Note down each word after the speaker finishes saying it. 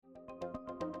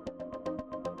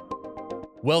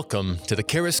Welcome to the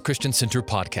Charis Christian Center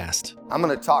podcast. I'm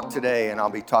going to talk today, and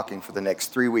I'll be talking for the next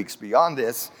 3 weeks beyond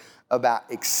this, about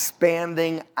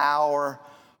expanding our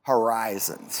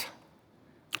horizons.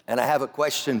 And I have a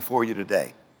question for you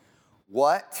today.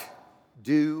 What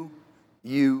do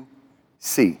you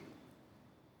see?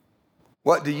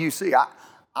 What do you see?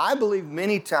 I believe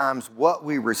many times what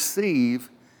we receive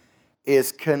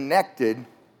is connected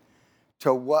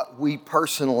to what we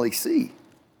personally see.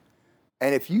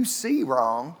 And if you see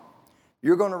wrong,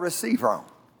 you're going to receive wrong.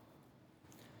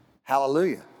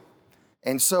 Hallelujah.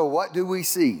 And so what do we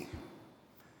see?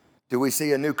 Do we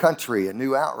see a new country, a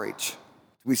new outreach?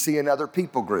 Do we see another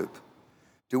people group?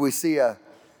 Do we see a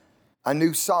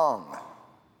new song?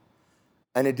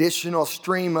 An additional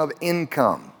stream of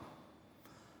income?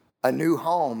 A new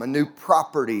home, a new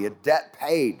property, a debt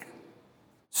paid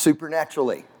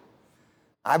supernaturally?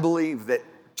 I believe that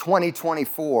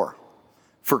 2024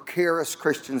 for Charis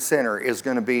Christian Center is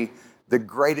going to be the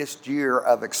greatest year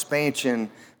of expansion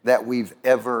that we've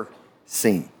ever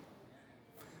seen.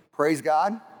 Praise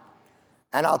God.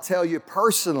 And I'll tell you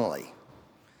personally,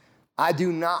 I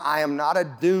am not a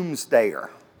doomsdayer.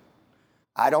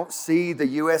 I don't see the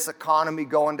U.S. economy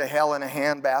going to hell in a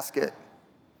handbasket.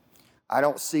 I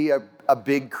don't see a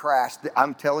big crash.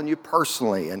 I'm telling you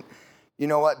personally, and you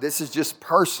know what? This is just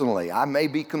personally. I may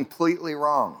be completely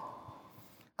wrong.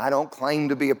 I don't claim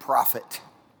to be a prophet.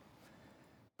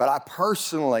 But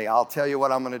I'll tell you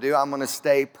what I'm going to do. I'm going to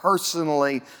stay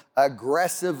personally,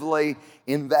 aggressively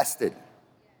invested.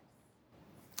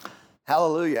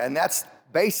 Hallelujah. And that's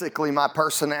basically my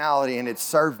personality, and it's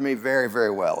served me very, very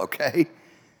well, okay?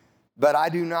 But I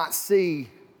do not see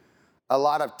a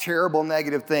lot of terrible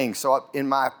negative things. So in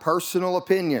my personal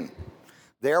opinion,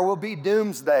 there will be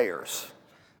doomsdayers.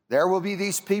 There will be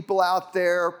these people out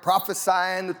there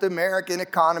prophesying that the American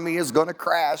economy is going to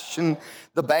crash and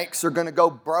the banks are going to go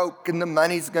broke and the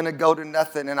money's going to go to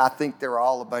nothing. And I think they're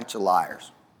all a bunch of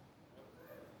liars.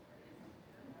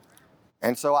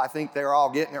 And so I think they're all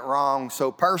getting it wrong.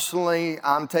 So personally,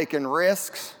 I'm taking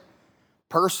risks.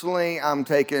 Personally, I'm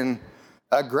taking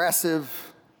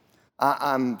aggressive.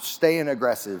 I'm staying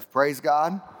aggressive. Praise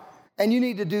God. And you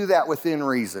need to do that within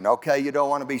reason, okay? You don't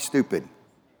want to be stupid.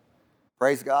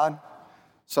 Praise God.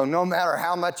 So no matter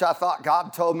how much I thought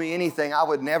God told me anything, I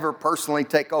would never personally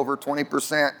take over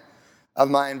 20%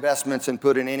 of my investments and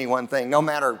put in any one thing, no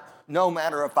matter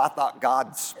if I thought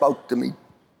God spoke to me.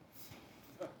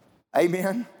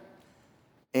 Amen.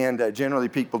 And generally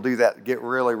people do that, get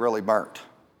really, really burnt.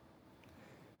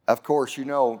 Of course, you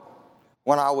know,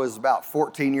 when I was about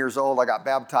 14 years old, I got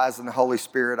baptized in the Holy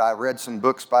Spirit. I read some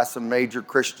books by some major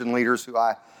Christian leaders who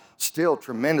I still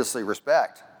tremendously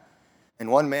respect. And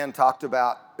one man talked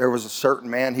about, there was a certain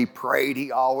man, he prayed,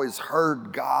 he always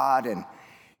heard God, and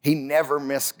he never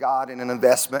missed God in an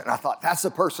investment. And I thought, that's the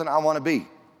person I want to be.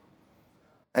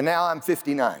 And now I'm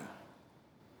 59.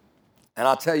 And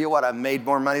I'll tell you what, I've made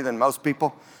more money than most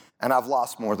people, and I've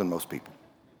lost more than most people.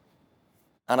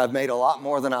 And I've made a lot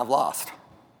more than I've lost.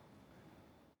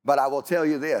 But I will tell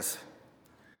you this,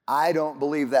 I don't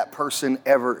believe that person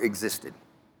ever existed.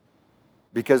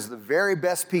 Because the very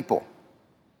best people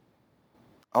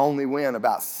only win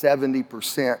about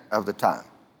 70% of the time.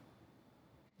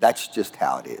 That's just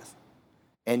how it is.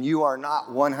 And you are not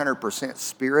 100%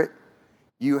 spirit.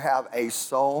 You have a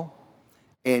soul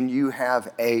and you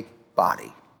have a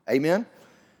body. Amen?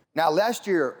 Now, last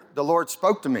year, the Lord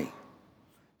spoke to me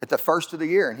at the first of the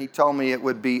year, and he told me it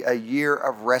would be a year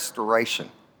of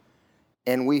restoration.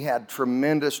 And we had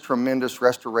tremendous, tremendous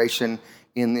restoration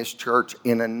in this church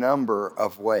in a number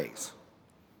of ways.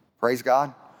 Praise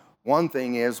God. One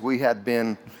thing is we had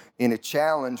been in a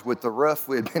challenge with the roof.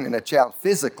 We had been in a challenge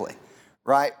physically,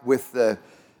 right, with the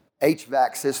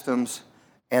HVAC systems,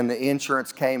 and the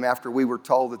insurance came after we were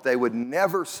told that they would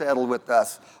never settle with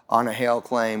us on a hail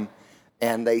claim,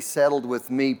 and they settled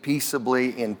with me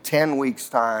peaceably in 10 weeks'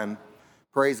 time.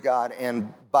 Praise God.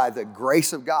 And by the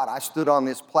grace of God, I stood on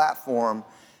this platform,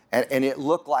 and it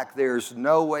looked like there's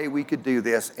no way we could do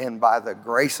this, and by the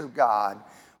grace of God,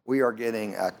 we are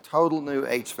getting a total new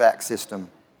HVAC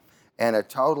system and a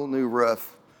total new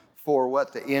roof for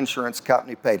what the insurance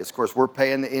company paid us. Of course, we're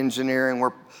paying the engineering,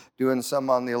 we're doing some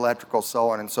on the electrical, so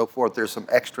on and so forth. There's some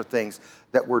extra things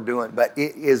that we're doing, but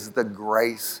it is the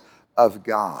grace of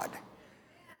God.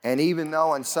 And even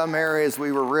though in some areas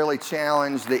we were really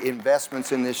challenged, the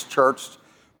investments in this church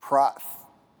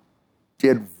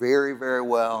did very, very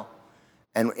well.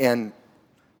 And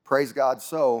praise God,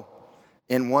 so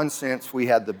in one sense, we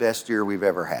had the best year we've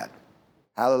ever had.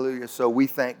 Hallelujah. So we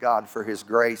thank God for his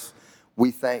grace.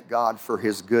 We thank God for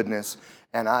his goodness.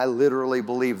 And I literally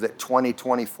believe that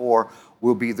 2024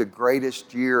 will be the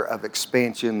greatest year of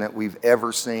expansion that we've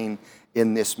ever seen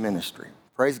in this ministry.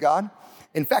 Praise God.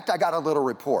 In fact, I got a little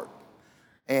report.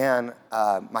 And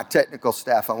my technical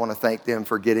staff, I want to thank them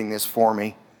for getting this for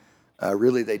me.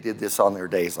 Really, they did this on their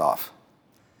days off.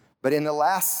 But in the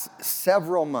last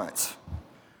several months,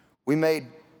 we made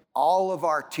all of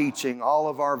our teaching, all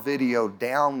of our video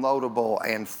downloadable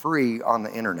and free on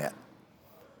the internet.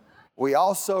 We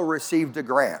also received a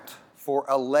grant for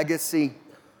a legacy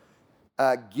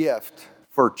gift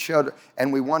for children,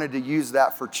 and we wanted to use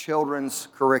that for children's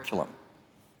curriculum.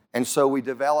 And so we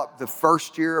developed the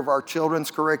first year of our children's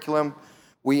curriculum.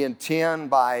 We intend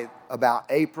by about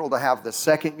April to have the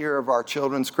second year of our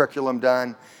children's curriculum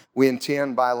done. We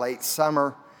intend by late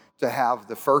summer to have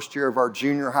the first year of our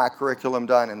junior high curriculum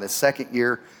done, and the second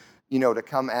year, to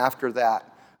come after that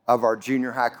of our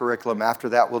junior high curriculum. After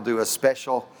that, we'll do a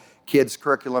special kids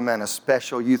curriculum and a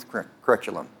special youth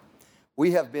curriculum.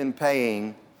 We have been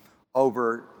paying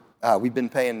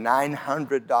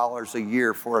 $900 a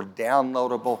year for a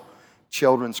downloadable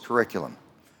children's curriculum.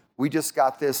 We just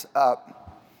got this up,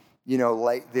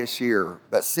 late this year.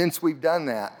 But since we've done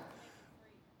that,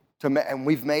 and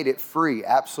we've made it free,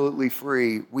 absolutely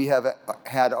free, we have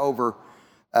had over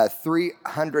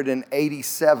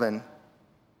 387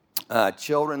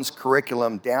 children's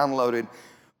curriculum downloaded.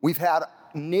 We've had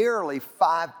nearly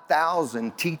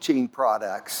 5,000 teaching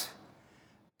products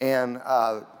and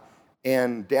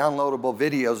downloadable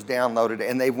videos downloaded,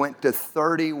 and they went to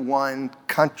 31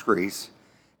 countries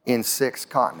in 6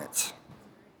 continents.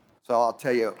 So I'll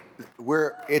tell you,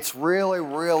 it's really,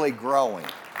 really growing.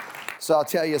 So I'll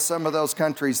tell you some of those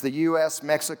countries: the U.S.,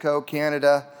 Mexico,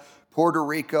 Canada, Puerto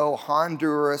Rico,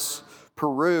 Honduras,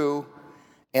 Peru,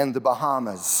 and the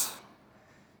Bahamas.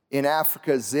 In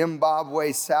Africa,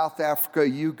 Zimbabwe, South Africa,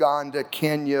 Uganda,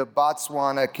 Kenya,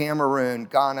 Botswana, Cameroon,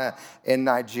 Ghana, and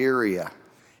Nigeria.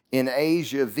 In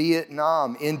Asia,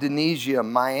 Vietnam, Indonesia,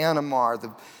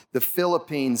 Myanmar, the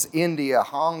Philippines, India,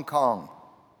 Hong Kong.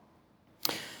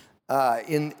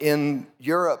 In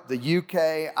Europe, the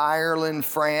UK, Ireland,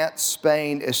 France,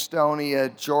 Spain,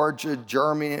 Estonia, Georgia,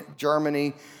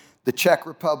 Germany, the Czech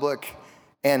Republic,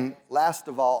 and last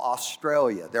of all,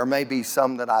 Australia. There may be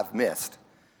some that I've missed.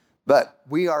 But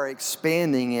we are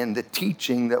expanding, and the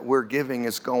teaching that we're giving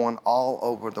is going all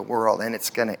over the world, and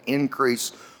it's going to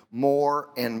increase more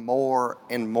and more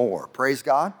and more. Praise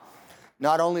God.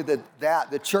 Not only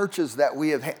that, the churches that we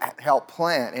have helped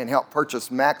plant and helped purchase,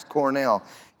 Max Cornell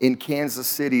in Kansas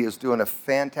City is doing a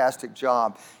fantastic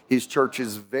job. His church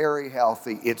is very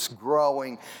healthy. It's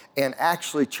growing. And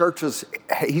actually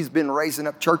he's been raising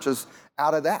up churches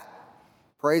out of that.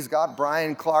 Praise God.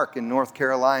 Brian Clark in North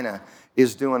Carolina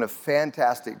is doing a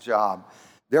fantastic job.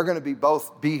 They're going to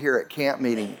both be here at camp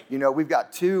meeting. We've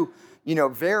got 2,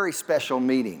 very special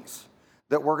meetings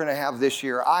that we're going to have this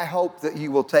year. I hope that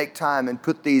you will take time and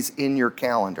put these in your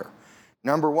calendar.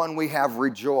 Number 1, we have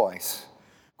Rejoice.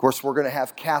 Of course, we're going to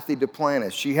have Kathy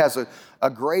Duplantis. She has a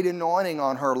great anointing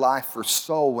on her life for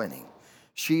soul winning.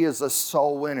 She is a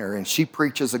soul winner, and she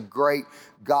preaches a great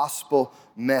gospel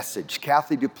message.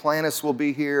 Kathy Duplantis will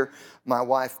be here, my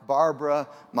wife Barbara,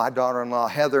 my daughter-in-law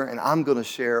Heather, and I'm going to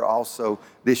share also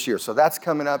this year. So that's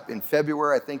coming up in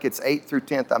February. I think it's 8th through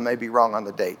 10th. I may be wrong on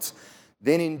the dates.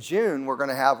 Then in June, we're going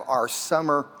to have our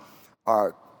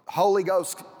Holy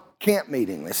Ghost camp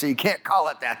meeting. So you can't call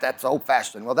it that. That's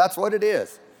old-fashioned. Well, that's what it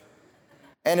is.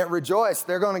 And at Rejoice,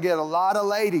 they're going to get a lot of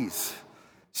ladies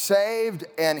saved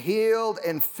and healed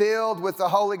and filled with the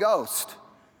Holy Ghost.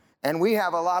 And we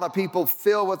have a lot of people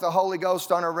filled with the Holy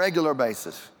Ghost on a regular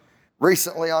basis.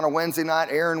 Recently on a Wednesday night,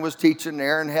 Aaron was teaching.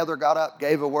 Aaron and Heather got up,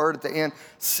 gave a word at the end.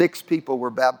 6 people were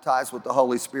baptized with the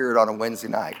Holy Spirit on a Wednesday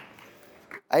night.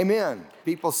 Amen.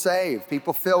 People saved,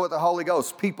 people filled with the Holy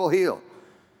Ghost, people healed.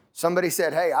 Somebody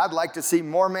said, hey, I'd like to see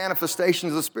more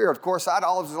manifestations of the Spirit. Of course, I'd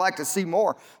always like to see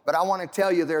more, but I want to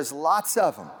tell you there's lots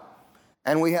of them.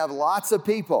 And we have lots of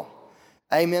people,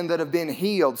 amen, that have been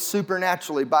healed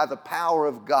supernaturally by the power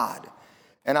of God.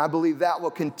 And I believe that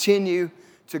will continue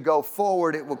to go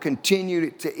forward. It will continue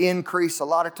to increase. A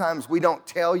lot of times we don't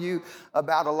tell you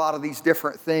about a lot of these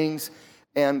different things,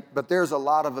 but there's a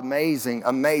lot of amazing,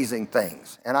 amazing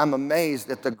things. And I'm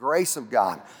amazed at the grace of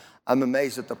God. I'm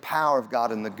amazed at the power of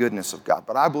God and the goodness of God.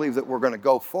 But I believe that we're going to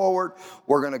go forward.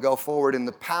 We're going to go forward in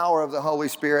the power of the Holy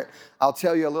Spirit. I'll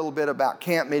tell you a little bit about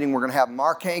camp meeting. We're going to have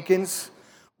Mark Hankins.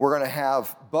 We're going to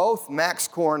have both Max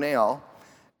Cornell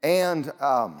and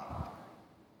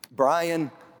Brian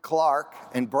Clark.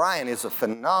 And Brian is a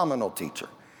phenomenal teacher.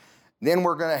 Then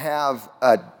we're going to have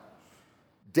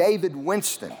David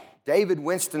Winston. David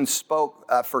Winston spoke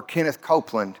for Kenneth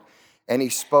Copeland, and he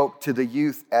spoke to the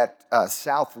youth at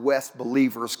Southwest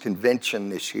Believers Convention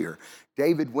this year.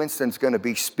 David Winston's going to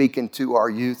be speaking to our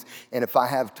youth, and if I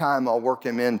have time, I'll work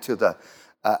him into the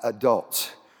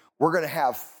adults. We're going to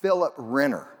have Philip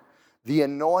Renner. The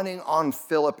anointing on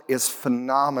Philip is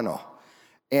phenomenal.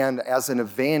 And as an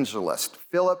evangelist,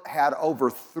 Philip had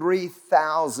over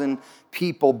 3,000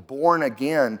 people born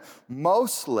again,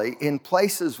 mostly in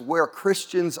places where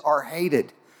Christians are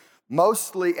hated,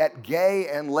 mostly at gay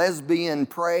and lesbian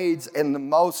parades and the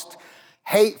most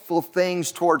hateful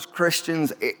things towards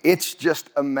Christians. It's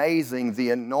just amazing the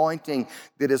anointing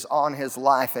that is on his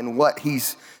life and what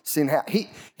he's seen.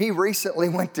 He recently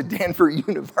went to Denver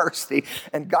University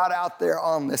and got out there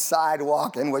on the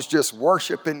sidewalk and was just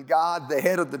worshiping God. The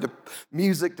head of the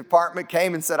music department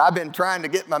came and said, I've been trying to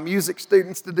get my music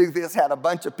students to do this, had a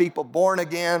bunch of people born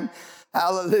again.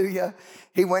 Hallelujah.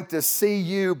 He went to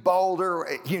CU Boulder,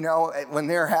 when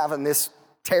they're having this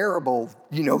terrible,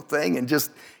 thing, and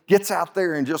just gets out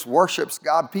there and just worships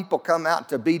God. People come out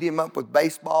to beat him up with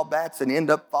baseball bats and end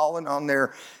up falling on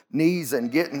their knees and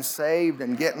getting saved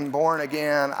and getting born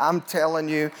again. I'm telling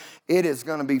you, it is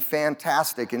going to be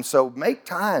fantastic. And so make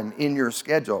time in your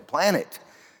schedule. Plan it.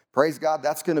 Praise God.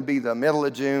 That's going to be the middle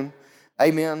of June.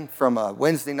 Amen. From a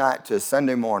Wednesday night to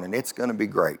Sunday morning. It's going to be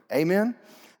great. Amen.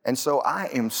 And so I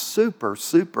am super,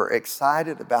 super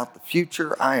excited about the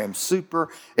future. I am super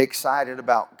excited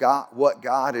about God, what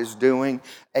God is doing.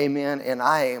 Amen. And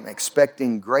I am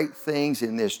expecting great things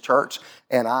in this church.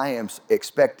 And I am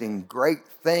expecting great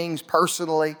things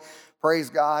personally. Praise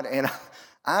God. And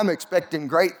I'm expecting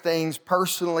great things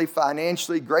personally,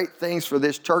 financially, great things for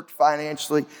this church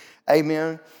financially.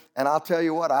 Amen. And I'll tell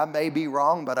you what, I may be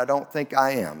wrong, but I don't think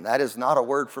I am. That is not a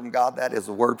word from God. That is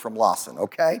a word from Lawson,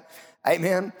 okay?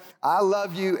 Amen. I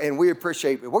love you, and we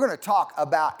appreciate it. We're going to talk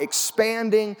about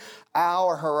expanding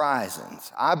our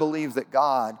horizons. I believe that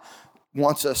God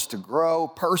wants us to grow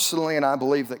personally, and I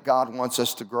believe that God wants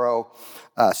us to grow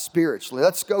spiritually.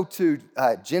 Let's go to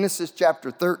Genesis chapter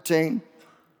 13.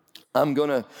 I'm going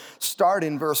to start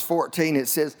in verse 14. It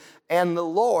says, "And the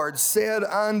Lord said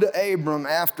unto Abram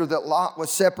after that Lot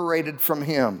was separated from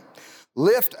him,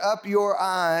 Lift up your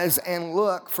eyes and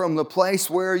look from the place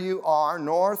where you are,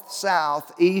 north,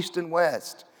 south, east, and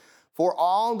west. For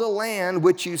all the land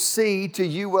which you see, to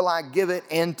you will I give it,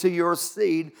 and to your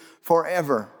seed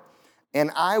forever.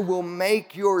 And I will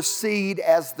make your seed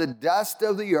as the dust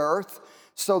of the earth,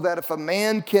 so that if a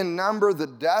man can number the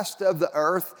dust of the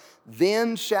earth,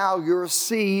 then shall your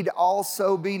seed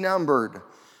also be numbered.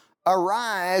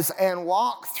 Arise and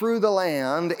walk through the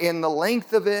land in the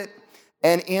length of it,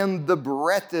 and in the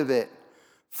breadth of it,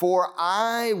 for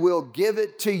I will give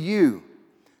it to you.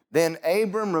 Then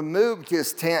Abram removed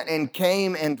his tent and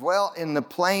came and dwelt in the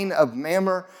plain of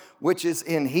Mamre, which is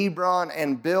in Hebron,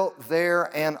 and built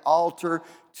there an altar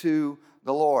to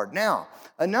the Lord." Now,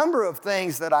 a number of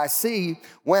things that I see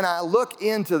when I look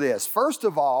into this. First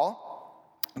of all,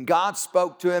 God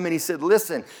spoke to him and he said,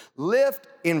 listen,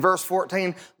 in verse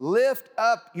 14, lift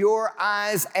up your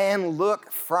eyes and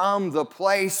look from the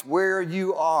place where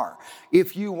you are.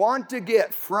 If you want to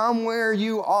get from where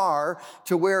you are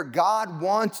to where God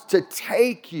wants to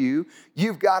take you,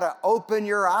 you've got to open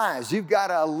your eyes. You've got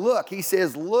to look. He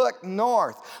says, look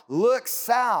north, look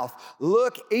south,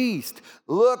 look east,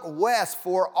 look west.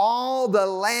 For all the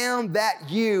land that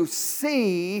you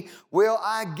see will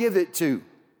I give it to.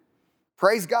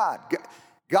 Praise God.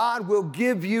 God will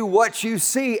give you what you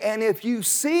see, and if you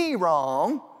see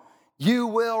wrong, you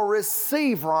will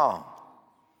receive wrong.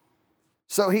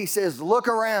 So he says, look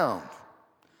around.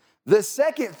 The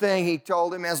second thing he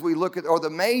told him as we look at, or the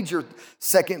major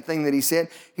second thing that he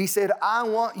said, I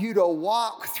want you to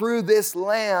walk through this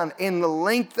land in the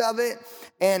length of it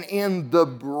and in the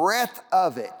breadth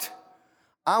of it.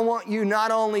 I want you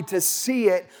not only to see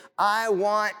it, I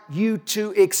want you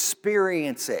to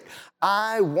experience it.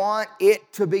 I want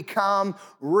it to become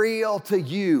real to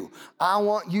you. I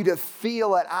want you to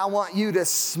feel it. I want you to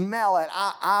smell it.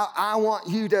 I want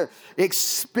you to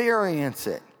experience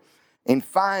it. And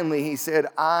finally, he said,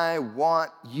 I want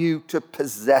you to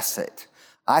possess it.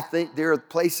 I think there are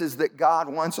places that God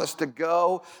wants us to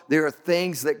go. There are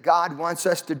things that God wants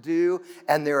us to do.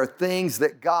 And there are things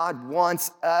that God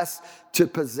wants us to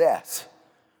possess.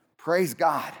 Praise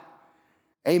God.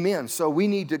 Amen. So we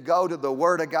need to go to the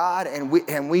Word of God and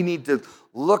we need to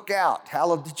look out.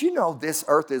 Hallelujah. Did you know this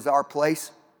earth is our place?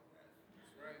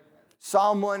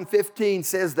 Psalm 115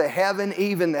 says,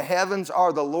 even the heavens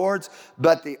are the Lord's,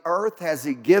 but the earth has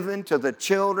He given to the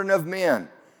children of men.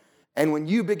 And when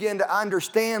you begin to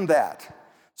understand that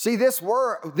See, this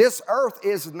earth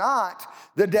is not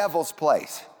the devil's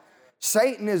place.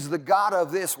 Satan is the god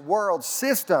of this world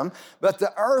system, but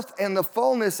the earth and the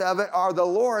fullness of it are the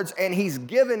Lord's, and he's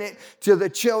given it to the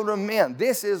children of men.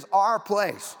 This is our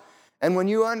place. And when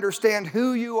you understand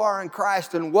who you are in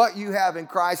Christ and what you have in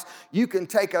Christ, you can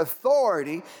take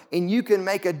authority and you can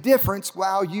make a difference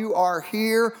while you are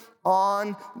here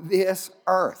on this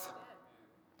earth.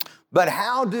 But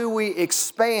how do we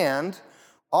expand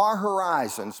our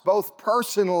horizons, both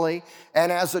personally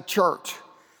and as a church?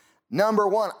 Number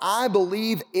one, I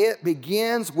believe it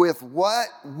begins with what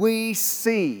we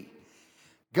see.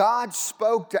 God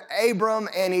spoke to Abram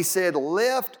and he said,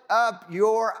 lift up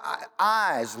your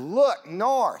eyes, look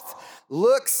north,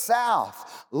 look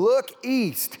south, look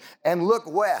east, and look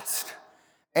west.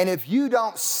 And if you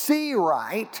don't see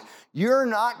right, you're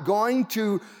not going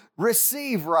to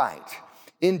receive right.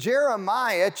 In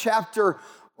Jeremiah chapter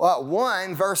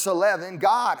 1, verse 11,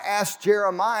 God asked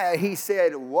Jeremiah, he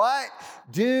said, what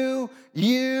do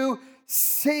you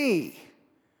see?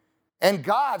 And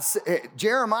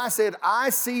Jeremiah said,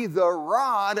 I see the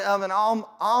rod of an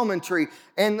almond tree.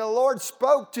 And the Lord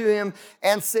spoke to him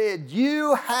and said,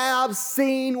 you have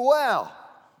seen well.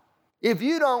 If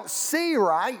you don't see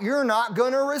right, you're not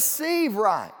going to receive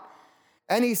right.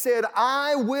 And he said,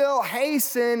 I will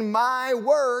hasten my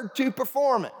word to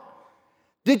perform it.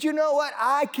 Did you know what?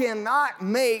 I cannot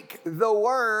make the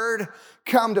word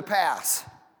come to pass.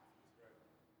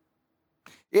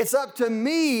 It's up to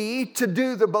me to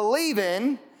do the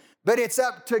believing, but it's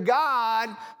up to God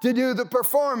to do the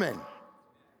performing.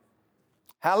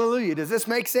 Hallelujah. Does this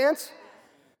make sense?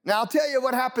 Now, I'll tell you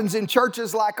what happens in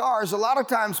churches like ours. A lot of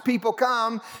times people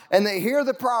come and they hear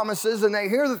the promises and they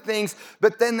hear the things,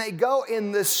 but then they go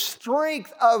in the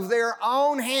strength of their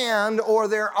own hand or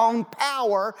their own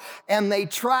power, and they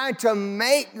try to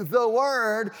make the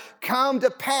word come to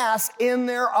pass in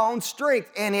their own strength,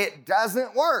 and it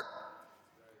doesn't work.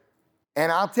 And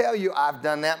I'll tell you, I've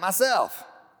done that myself,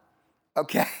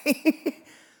 okay?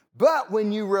 But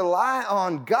when you rely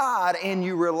on God and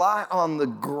you rely on the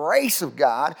grace of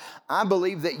God, I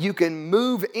believe that you can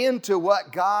move into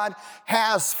what God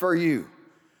has for you.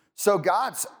 So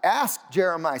God asked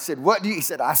Jeremiah, said, what do you? He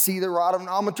said, I see the rod of an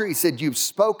almond tree. He said, you've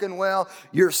spoken well,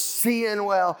 you're seeing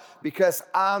well, because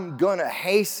I'm going to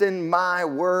hasten my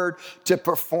word to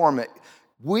perform it.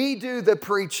 We do the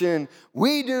preaching,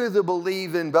 we do the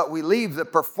believing, but we leave the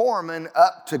performing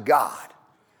up to God.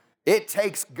 It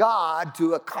takes God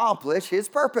to accomplish his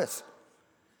purpose.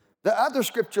 The other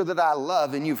scripture that I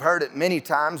love, and you've heard it many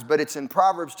times, but it's in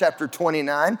Proverbs chapter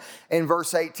 29 and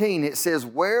verse 18. It says,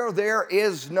 where there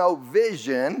is no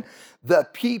vision, the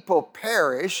people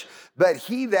perish, but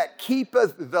he that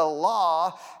keepeth the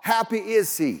law, happy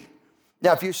is he.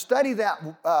 Now, if you study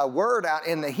that word out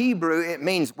in the Hebrew, it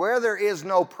means where there is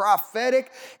no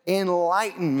prophetic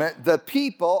enlightenment, the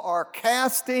people are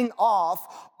casting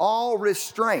off all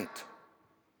restraint.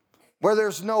 Where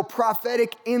there's no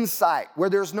prophetic insight, where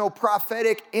there's no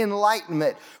prophetic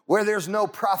enlightenment, where there's no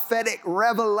prophetic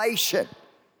revelation,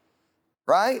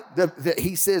 right?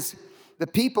 He says, the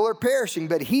people are perishing,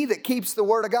 but he that keeps the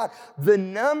word of God. The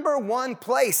number one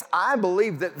place I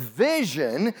believe that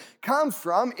vision comes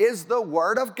from is the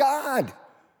word of God.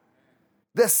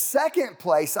 The second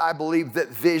place I believe that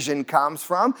vision comes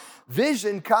from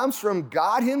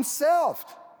God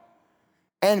himself.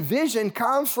 And vision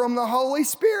comes from the Holy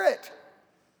Spirit.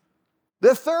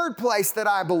 The third place that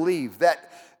I believe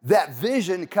that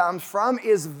vision comes from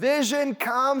is vision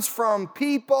comes from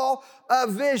people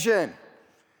of vision.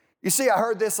 You see, I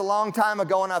heard this a long time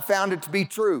ago and I found it to be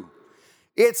true.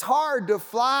 It's hard to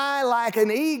fly like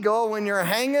an eagle when you're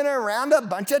hanging around a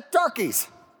bunch of turkeys.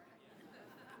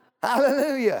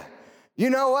 Hallelujah.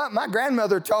 You know what? My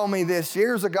grandmother told me this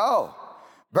years ago.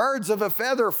 Birds of a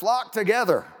feather flock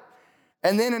together.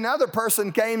 And then another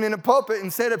person came in a pulpit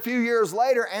and said a few years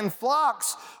later, and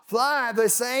flocks fly the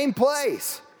same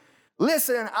place.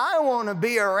 Listen, I want to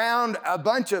be around a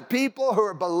bunch of people who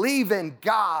are believing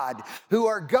God, who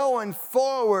are going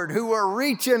forward, who are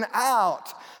reaching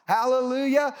out.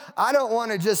 Hallelujah. I don't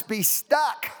want to just be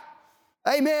stuck.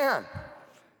 Amen.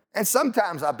 And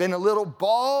sometimes I've been a little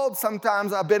bald.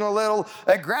 Sometimes I've been a little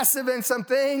aggressive in some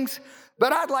things.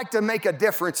 But I'd like to make a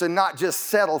difference and not just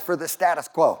settle for the status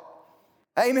quo.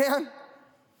 Amen.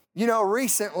 You know,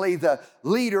 recently the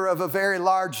leader of a very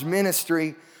large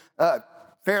ministry,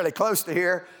 fairly close to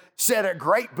here, said a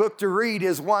great book to read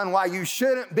is one why you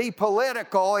shouldn't be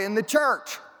political in the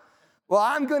church. Well,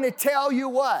 I'm going to tell you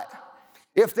what.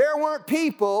 If there weren't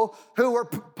people who were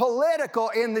political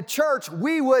in the church,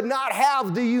 we would not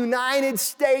have the United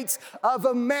States of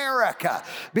America,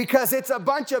 because it's a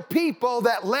bunch of people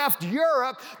that left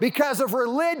Europe because of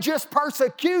religious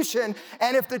persecution.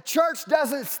 And if the church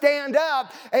doesn't stand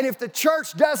up, and if the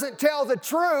church doesn't tell the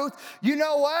truth, you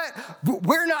know what?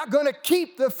 We're not going to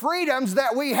keep the freedoms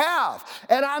that we have.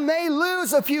 And I may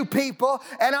lose a few people,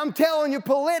 and I'm telling you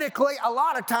politically, a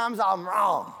lot of times I'm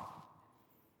wrong.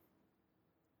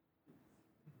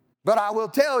 But I will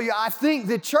tell you, I think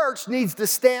the church needs to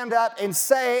stand up and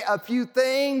say a few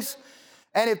things.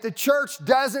 And if the church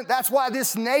doesn't, that's why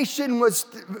this nation was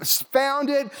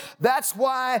founded. That's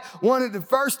why one of the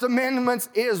first amendments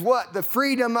is what? The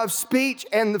freedom of speech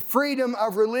and the freedom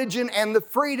of religion and the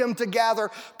freedom to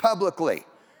gather publicly.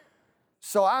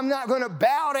 So I'm not going to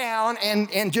bow down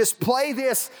and just play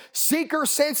this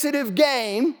seeker-sensitive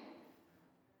game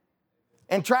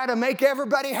and try to make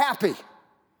everybody happy.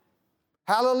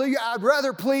 Hallelujah. I'd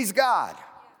rather please God.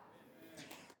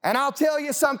 And I'll tell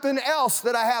you something else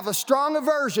that I have a strong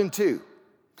aversion to.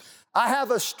 I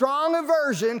have a strong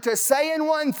aversion to saying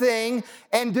one thing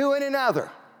and doing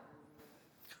another.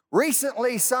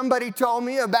 Recently, somebody told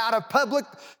me about a public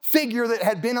figure that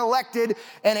had been elected,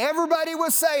 and everybody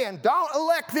was saying, don't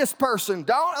elect this person,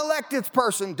 don't elect this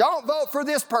person, don't vote for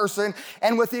this person.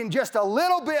 And within just a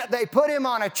little bit, they put him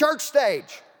on a church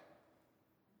stage.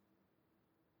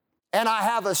 And I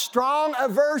have a strong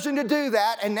aversion to do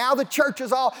that. And now the church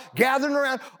is all gathering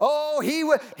around. Oh,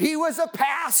 he was a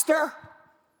pastor.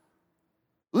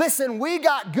 Listen, we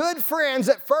got good friends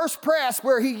at First Pres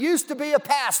where he used to be a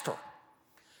pastor.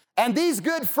 And these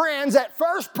good friends at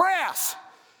First Pres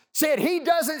said he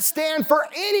doesn't stand for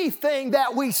anything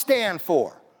that we stand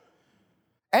for.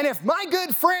 And if my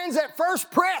good friends at First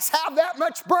Pres have that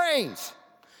much brains,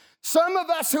 some of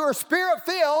us who are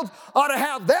spirit-filled ought to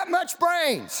have that much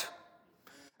brains.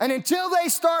 And until they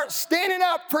start standing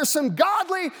up for some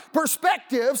godly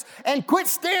perspectives and quit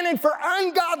standing for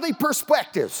ungodly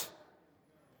perspectives,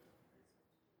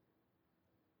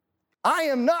 I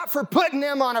am not for putting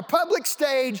them on a public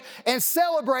stage and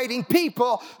celebrating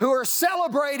people who are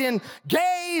celebrating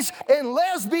gays and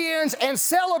lesbians and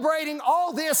celebrating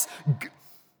all this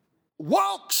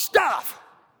woke stuff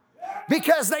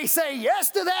because they say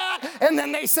yes to that and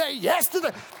then they say yes to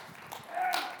the...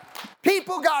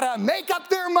 People got to make up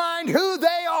their mind who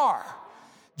they are.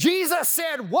 Jesus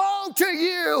said, woe to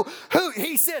you.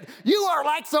 He said, you are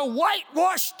like the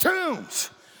whitewashed tombs.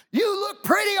 You look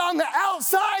pretty on the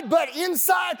outside, but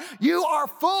inside you are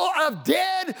full of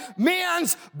dead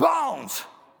men's bones.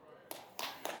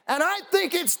 And I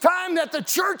think it's time that the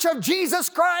Church of Jesus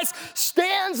Christ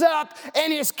stands up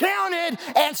and is counted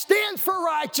and stands for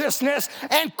righteousness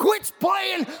and quits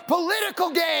playing political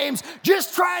games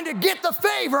just trying to get the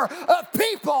favor of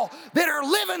people that are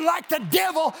living like the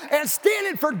devil and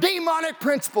standing for demonic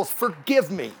principles.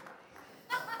 Forgive me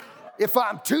if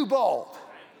I'm too bold.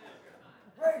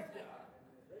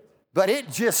 But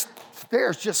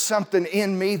there's just something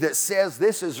in me that says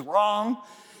this is wrong.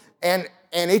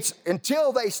 And it's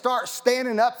until they start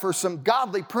standing up for some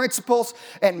godly principles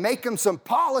and making some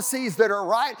policies that are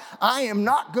right, I am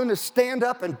not going to stand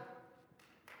up and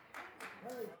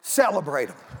celebrate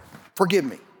them. Forgive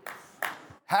me.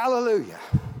 Hallelujah.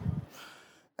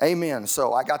 Amen.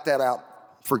 So I got that out.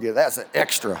 Forgive. That's an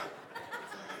extra.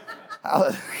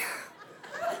 Hallelujah.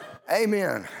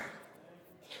 Amen.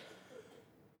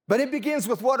 But it begins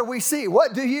with, what do we see?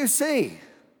 What do you see?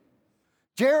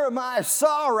 Jeremiah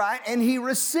saw right and he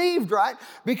received right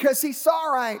because he saw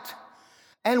right.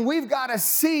 And we've got to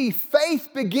see faith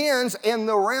begins in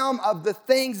the realm of the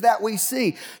things that we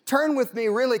see. Turn with me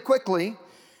really quickly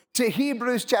to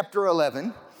Hebrews chapter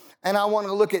 11. And I want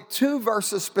to look at two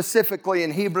verses specifically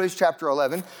in Hebrews chapter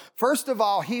 11. First of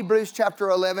all, Hebrews chapter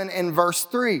 11 and verse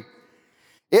 3.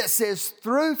 It says,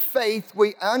 through faith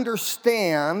we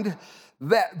understand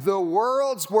that the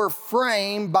worlds were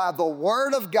framed by the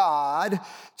word of God,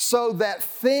 so that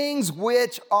things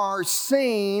which are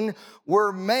seen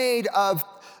were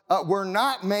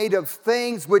not made of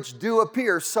things which do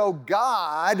appear. So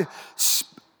God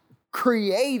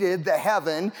created the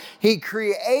heaven, He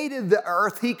created the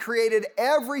earth, He created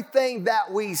everything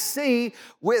that we see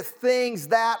with things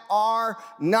that are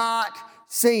not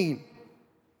seen.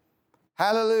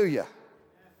 Hallelujah.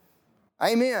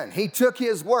 Amen. He took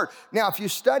His word. Now, if you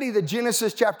study the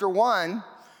Genesis chapter 1,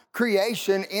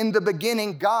 creation, in the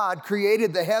beginning, God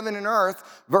created the heaven and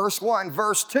earth. Verse 1.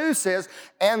 Verse 2 says,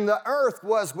 and the earth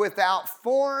was without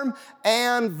form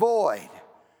and void.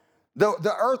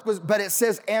 The earth was, but it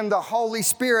says, and the Holy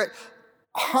Spirit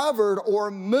hovered or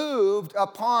moved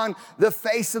upon the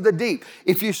face of the deep.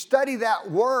 If you study that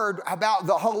word about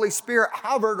the Holy Spirit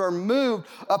hovered or moved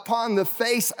upon the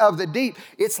face of the deep,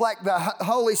 it's like the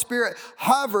Holy Spirit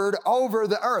hovered over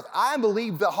the earth. I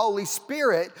believe the Holy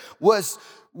Spirit was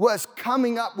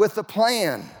coming up with a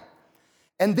plan.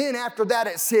 And then after that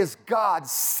it says, God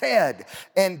said,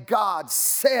 and God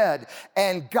said,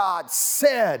 and God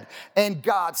said, and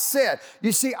God said.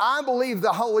 You see, I believe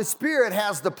the Holy Spirit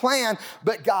has the plan,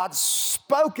 but God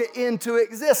spoke it into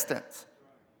existence.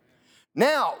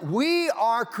 Now, we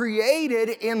are created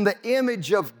in the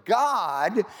image of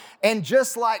God, and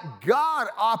just like God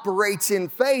operates in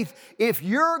faith, if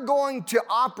you're going to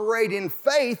operate in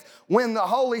faith, when the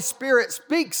Holy Spirit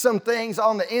speaks some things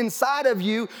on the inside of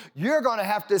you, you're going to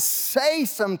have to say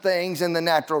some things in the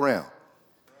natural realm.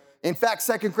 In fact,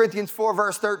 2 Corinthians 4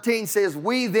 verse 13 says,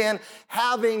 we then,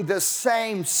 having the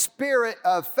same spirit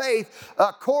of faith,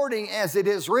 according as it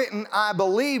is written, I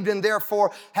believed and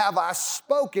therefore have I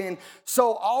spoken,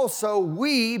 so also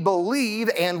we believe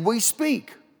and we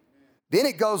speak. Then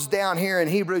it goes down here in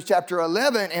Hebrews chapter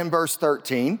 11 and verse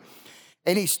 13,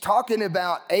 and he's talking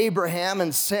about Abraham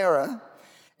and Sarah.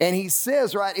 And he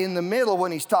says right in the middle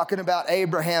when he's talking about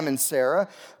Abraham and Sarah,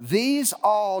 these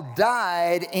all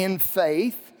died in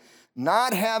faith,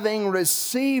 not having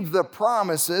received the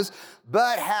promises,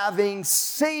 but having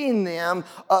seen them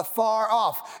afar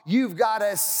off. You've got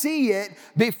to see it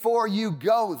before you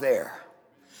go there.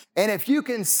 And if you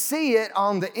can see it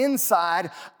on the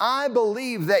inside, I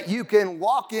believe that you can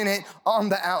walk in it on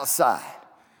the outside.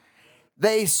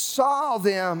 They saw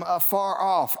them afar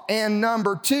off. And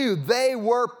number two, they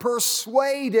were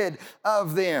persuaded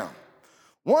of them.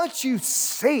 Once you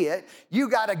see it, you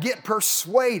got to get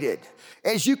persuaded.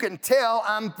 As you can tell,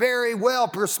 I'm very well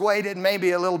persuaded, maybe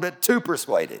a little bit too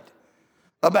persuaded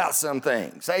about some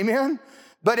things. Amen?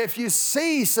 But if you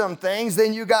see some things,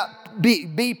 then you got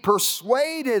be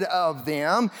persuaded of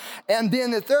them. And then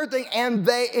the third thing, and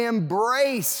they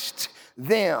embraced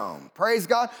them. Praise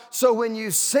God. So when you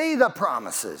see the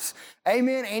promises,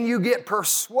 amen, and you get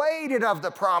persuaded of the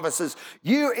promises,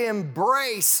 you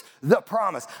embrace the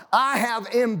promise. I have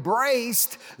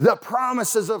embraced the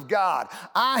promises of God.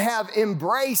 I have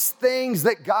embraced things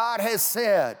that God has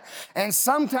said. And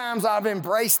sometimes I've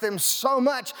embraced them so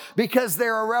much because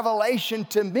they're a revelation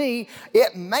to me.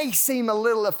 It may seem a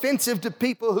little offensive to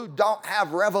people who don't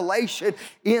have revelation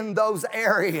in those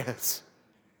areas.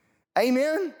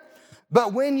 Amen?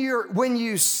 But when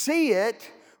you see it,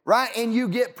 right, and you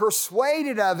get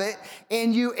persuaded of it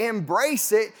and you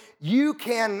embrace it, you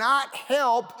cannot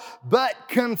help but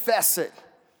confess it.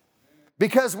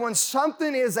 Because when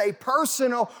something is a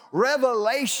personal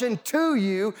revelation to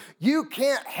you, you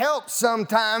can't help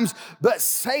sometimes but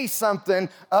say something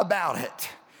about it.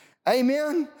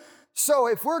 Amen? So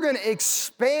if we're going to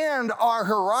expand our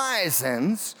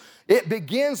horizons, it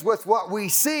begins with what we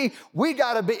see. We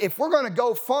got to be, if we're going to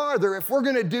go farther, if we're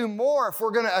going to do more, if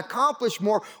we're going to accomplish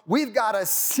more, we've got to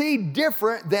see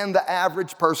different than the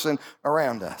average person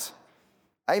around us.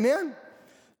 Amen?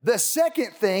 The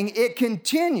second thing, it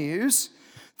continues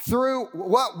through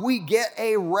what we get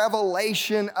a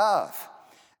revelation of.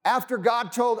 After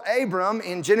God told Abram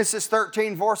in Genesis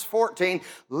 13, verse 14,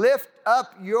 lift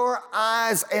up your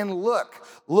eyes and look.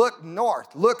 Look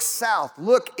north, look south,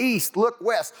 look east, look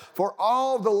west. For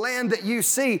all the land that you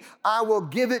see, I will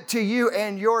give it to you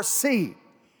and your seed.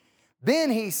 Then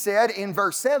he said in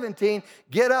verse 17,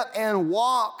 get up and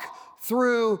walk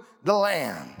through the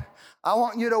land. I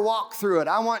want you to walk through it.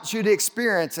 I want you to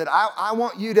experience it. I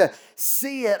want you to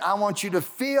see it. I want you to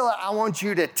feel it. I want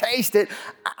you to taste it.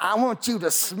 I want you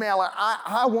to smell it.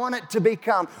 I want it to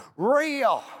become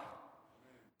real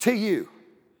to you.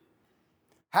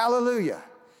 Hallelujah.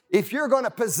 If you're going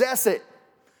to possess it,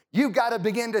 you've got to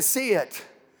begin to see it.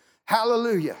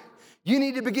 Hallelujah. You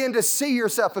need to begin to see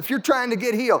yourself. If you're trying to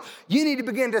get healed, you need to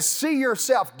begin to see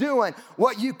yourself doing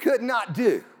what you could not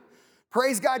do.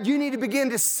 Praise God, you need to begin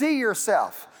to see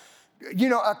yourself,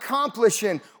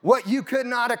 accomplishing what you could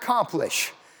not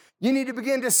accomplish. You need to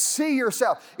begin to see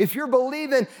yourself. If you're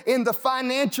believing in the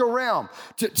financial realm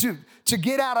to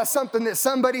get out of something that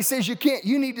somebody says you can't,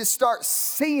 you need to start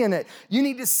seeing it. You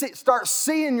need to start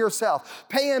seeing yourself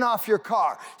paying off your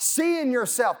car, seeing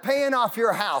yourself paying off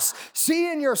your house,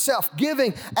 seeing yourself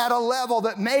giving at a level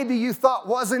that maybe you thought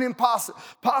wasn't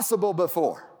possible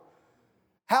before.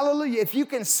 Hallelujah. If you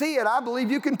can see it, I believe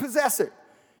you can possess it.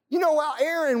 While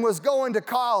Aaron was going to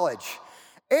college,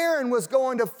 Aaron was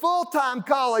going to full-time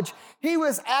college, he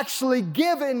was actually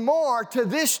giving more to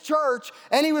this church,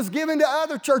 and he was giving to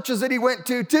other churches that he went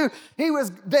to too,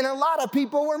 than a lot of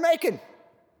people were making.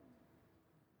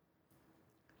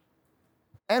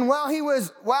 And while he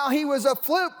was a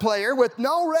flute player with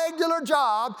no regular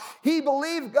job, he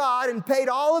believed God and paid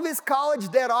all of his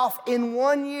college debt off in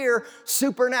 1 year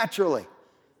supernaturally.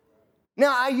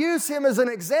 Now, I use him as an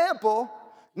example,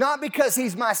 not because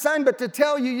he's my son, but to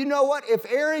tell you, you know what? If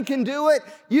Aaron can do it,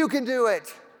 you can do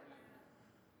it.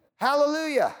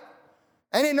 Hallelujah.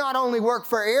 And it not only worked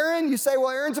for Aaron. You say, well,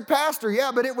 Aaron's a pastor.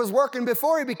 Yeah, but it was working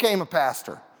before he became a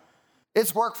pastor.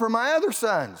 It's worked for my other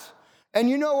sons. And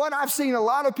you know what? I've seen a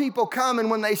lot of people come, and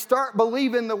when they start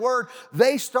believing the word,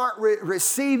 they start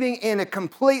receiving in a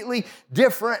completely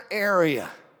different area.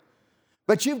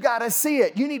 But you've got to see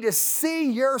it. You need to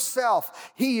see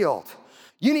yourself healed.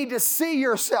 You need to see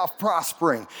yourself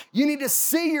prospering. You need to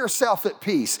see yourself at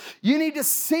peace. You need to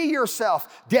see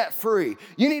yourself debt-free.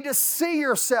 You need to see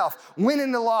yourself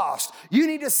winning the lost. You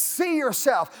need to see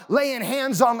yourself laying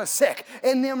hands on the sick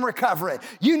and them recovering.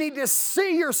 You need to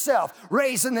see yourself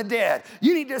raising the dead.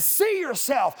 You need to see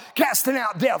yourself casting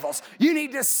out devils. You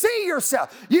need to see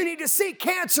yourself. You need to see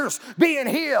cancers being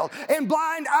healed and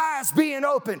blind eyes being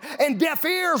opened and deaf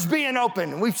ears being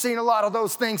opened. We've seen a lot of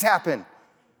those things happen.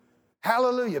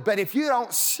 Hallelujah. But if you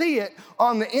don't see it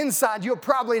on the inside, you'll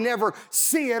probably never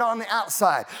see it on the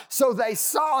outside. So they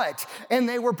saw it and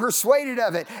they were persuaded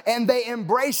of it and they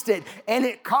embraced it, and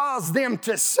it caused them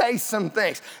to say some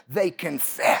things. They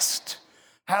confessed.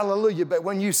 Hallelujah. But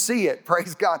when you see it,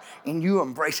 praise God, and you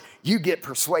embrace, you get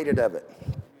persuaded of it.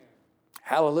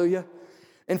 Hallelujah.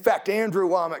 In fact, Andrew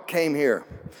Wommack came here.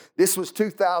 This was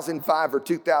 2005 or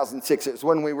 2006. It was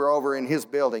when we were over in his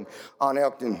building on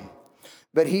Elkton.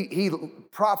 But he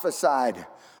prophesied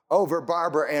over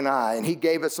Barbara and I, and he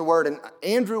gave us a word. And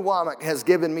Andrew Wommack has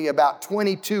given me about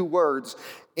 22 words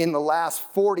in the last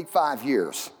 45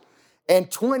 years. And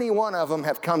 21 of them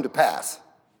have come to pass.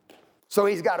 So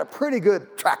he's got a pretty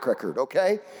good track record,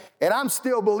 okay? And I'm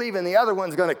still believing the other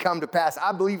one's going to come to pass.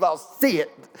 I believe I'll see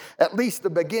it, at least the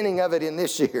beginning of it in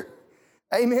this year.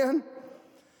 Amen?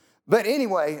 But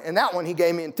anyway, and that one he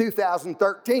gave me in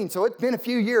 2013. So it's been a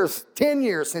few years, 10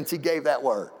 years since he gave that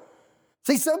word.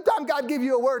 See, sometimes God give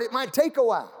you a word, it might take a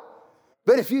while.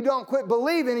 But if you don't quit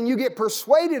believing and you get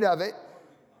persuaded of it,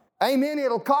 amen,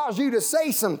 it'll cause you to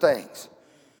say some things.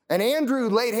 And Andrew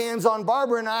laid hands on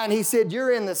Barbara and I, and he said,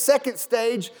 you're in the second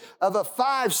stage of a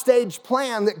 5-stage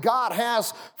plan that God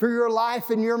has for your life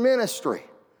and your ministry.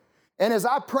 And as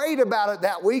I prayed about it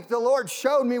that week, the Lord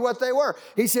showed me what they were.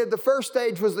 He said the first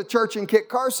stage was the church in Kit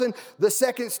Carson. The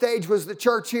second stage was the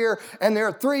church here. And there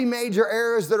are 3 major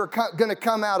areas that are going to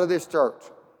come out of this church.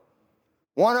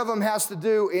 One of them has to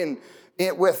do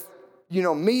with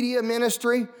media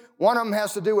ministry. One of them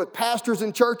has to do with pastors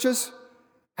and churches.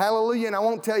 Hallelujah. And I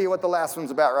won't tell you what the last one's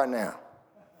about right now.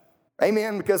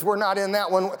 Amen, because we're not in that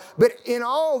one. But in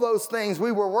all those things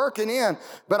we were working in.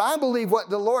 But I believe what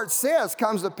the Lord says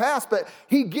comes to pass. But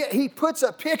he puts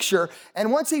a picture,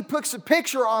 and once he puts a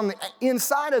picture on the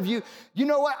inside of you, you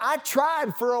know what? I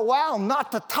tried for a while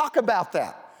not to talk about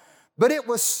that. But it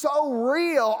was so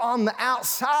real on the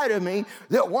outside of me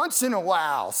that once in a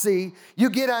while, see, you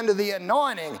get under the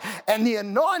anointing, and the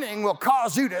anointing will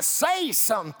cause you to say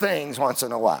some things once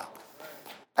in a while.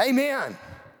 Amen.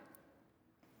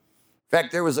 In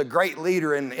fact, there was a great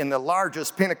leader in the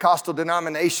largest Pentecostal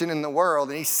denomination in the world,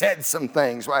 and he said some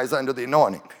things while he was under the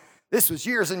anointing. This was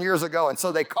years and years ago, and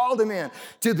so they called him in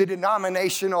to the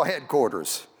denominational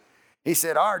headquarters. He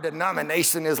said, our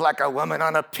denomination is like a woman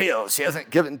on a pill. She hasn't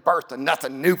given birth to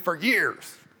nothing new for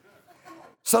years.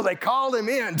 So they called him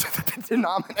in to the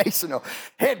denominational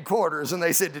headquarters, and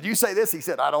they said, did you say this? He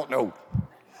said, I don't know.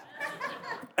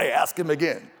 They asked him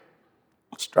again.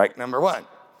 Strike number 1.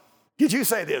 Did you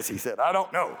say this? He said, I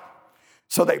don't know.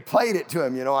 So they played it to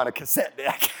him, on a cassette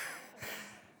deck.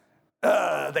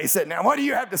 They said, now what do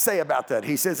you have to say about that?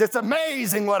 He says, it's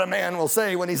amazing what a man will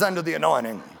say when he's under the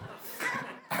anointing.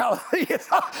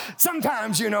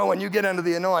 Sometimes, when you get under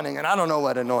the anointing, and I don't know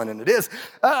what anointing it is,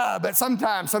 but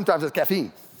sometimes it's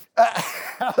caffeine.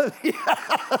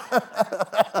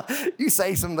 You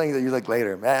say some things that you look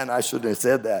later, man, I shouldn't have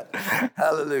said that.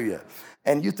 Hallelujah.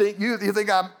 And you think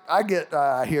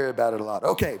I hear about it a lot.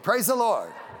 Okay, praise the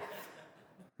Lord.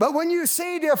 But when you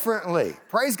see differently,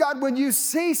 praise God, when you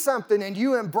see something and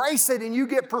you embrace it and you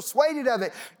get persuaded of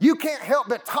it, you can't help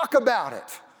but talk about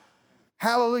it.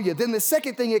 Hallelujah. Then the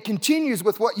second thing, it continues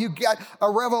with what you got,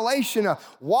 a revelation of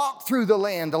walk through the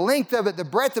land, the length of it, the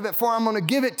breadth of it, for I'm going to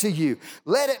give it to you.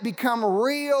 Let it become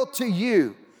real to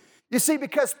you. You see,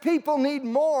 because people need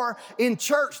more in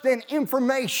church than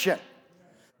information.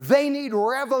 They need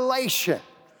revelation.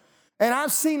 And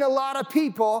I've seen a lot of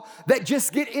people that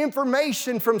just get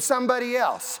information from somebody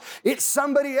else. It's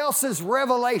somebody else's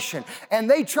revelation. And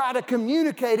they try to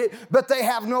communicate it, but they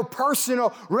have no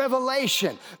personal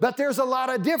revelation. But there's a lot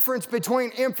of difference between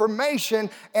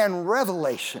information and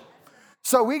revelation.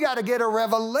 So we got to get a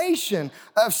revelation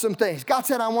of some things. God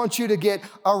said, I want you to get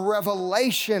a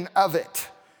revelation of it.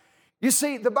 You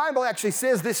see, the Bible actually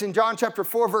says this in John chapter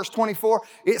 4, verse 24.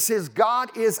 It says,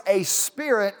 God is a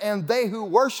spirit, and they who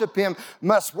worship him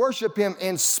must worship him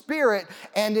in spirit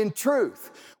and in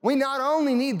truth. We not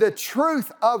only need the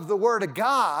truth of the Word of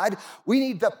God, we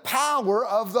need the power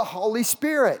of the Holy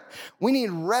Spirit. We need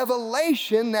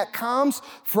revelation that comes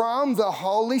from the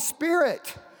Holy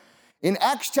Spirit. In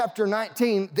Acts chapter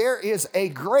 19, there is a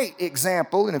great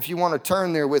example, and if you want to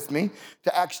turn there with me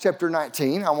to Acts chapter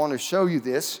 19, I want to show you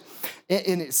this.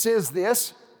 And it says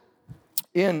this,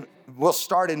 we'll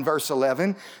start in verse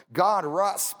 11. God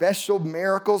wrought special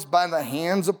miracles by the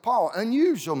hands of Paul,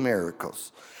 unusual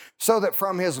miracles, so that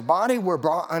from his body were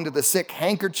brought unto the sick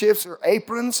handkerchiefs or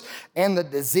aprons, and the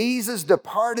diseases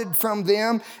departed from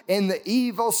them, and the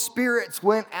evil spirits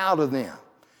went out of them.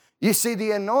 You see,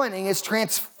 the anointing is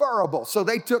transferable. So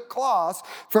they took cloths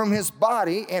from his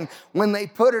body, and when they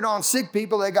put it on sick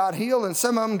people, they got healed, and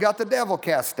some of them got the devil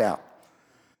cast out.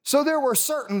 So there were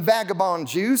certain vagabond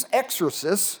Jews,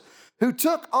 exorcists, who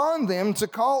took on them to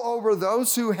call over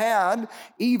those who had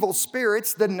evil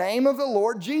spirits the name of the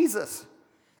Lord Jesus.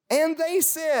 And they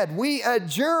said, we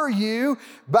adjure you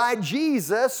by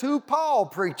Jesus who Paul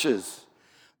preaches.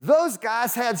 Those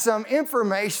guys had some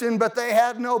information, but they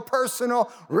had no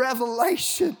personal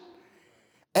revelation.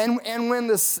 And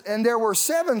there were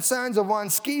 7 sons of one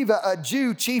Sceva, a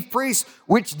Jew, chief priest,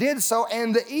 which did so,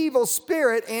 and the evil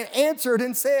spirit answered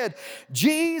and said,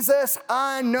 Jesus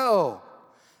I know,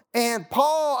 and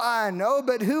Paul I know,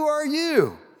 but who are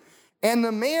you? And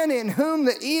the man in whom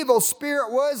the evil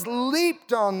spirit was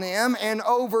leaped on them and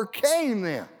overcame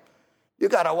them. You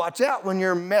got to watch out when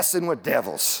you're messing with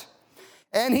devils.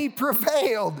 And he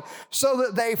prevailed, so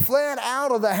that they fled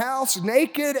out of the house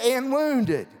naked and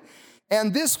wounded.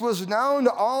 And this was known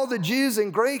to all the Jews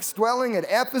and Greeks dwelling at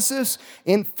Ephesus.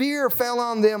 And fear fell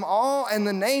on them all, and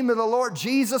the name of the Lord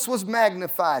Jesus was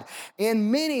magnified.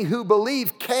 And many who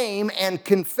believed came and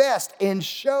confessed and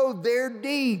showed their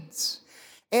deeds.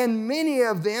 And many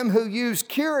of them who used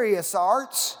curious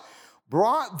arts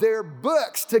brought their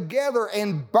books together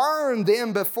and burned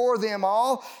them before them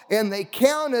all, and they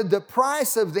counted the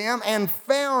price of them and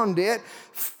found it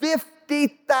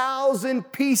 50,000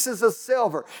 pieces of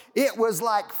silver. It was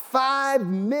like $5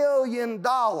 million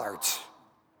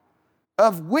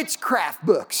of witchcraft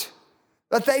books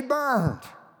that they burned.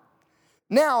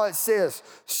 Now it says,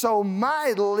 so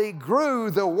mightily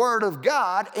grew the word of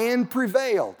God and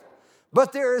prevailed.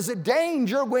 But there is a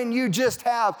danger when you just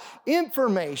have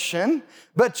information,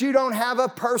 but you don't have a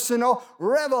personal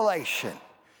revelation.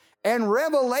 And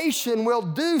revelation will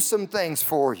do some things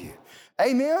for you.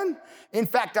 Amen? In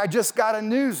fact, I just got a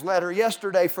newsletter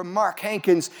yesterday from Mark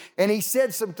Hankins, and he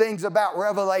said some things about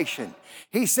revelation.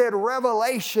 He said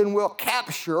revelation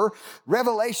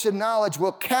knowledge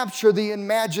will capture the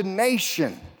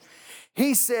imagination.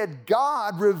 He said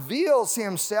God reveals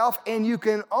himself, and you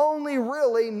can only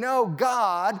really know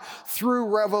God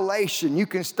through revelation. You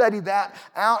can study that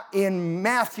out in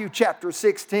Matthew chapter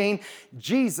 16.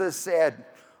 Jesus said,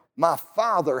 my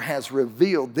Father has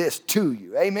revealed this to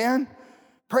you. Amen?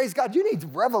 Praise God. You need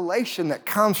revelation that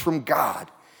comes from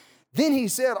God. Then he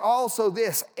said also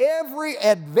this, every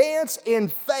advance in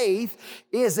faith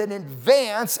is an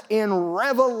advance in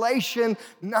revelation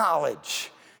knowledge.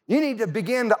 You need to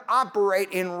begin to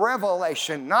operate in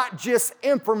revelation, not just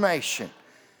information.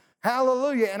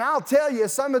 Hallelujah. And I'll tell you,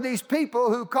 some of these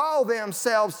people who call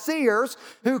themselves seers,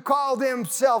 who call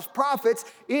themselves prophets,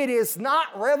 it is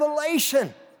not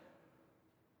revelation.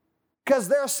 Because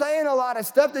they're saying a lot of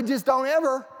stuff that just don't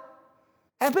ever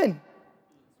happen.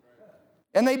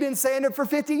 And they've been saying it for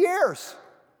 50 years.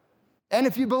 And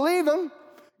if you believe them,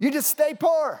 you just stay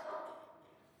poor.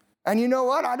 And you know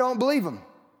what? I don't believe them.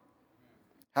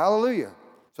 Hallelujah.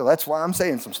 So that's why I'm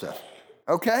saying some stuff.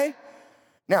 Okay?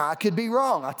 Now, I could be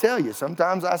wrong. I tell you,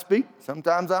 sometimes I speak,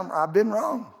 sometimes I've been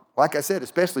wrong. Like I said,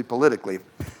 especially politically.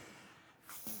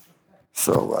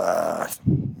 So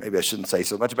maybe I shouldn't say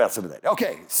so much about some of that.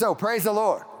 Okay, so praise the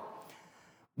Lord.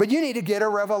 But you need to get a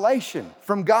revelation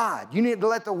from God. You need to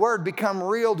let the word become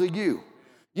real to you.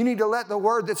 You need to let the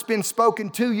word that's been spoken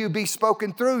to you be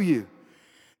spoken through you.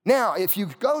 Now, if you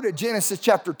go to Genesis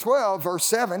chapter 12, verse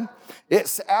 7,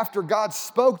 it's after God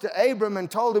spoke to Abram and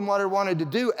told him what he wanted to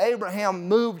do, Abraham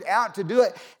moved out to do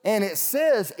it. And it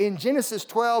says in Genesis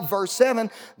 12, verse 7,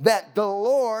 that the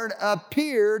Lord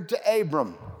appeared to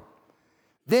Abram.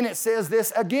 Then it says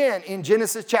this again in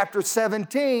Genesis chapter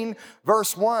 17,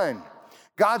 verse 1.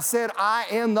 God said, I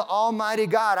am the Almighty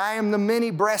God. I am the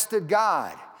many-breasted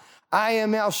God. I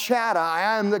am El Shaddai.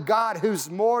 I am the God who's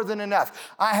more than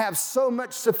enough. I have so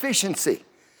much sufficiency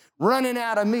running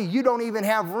out of me. You don't even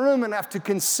have room enough to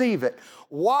conceive it.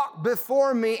 Walk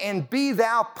before me and be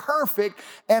thou perfect,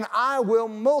 and I will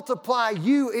multiply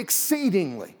you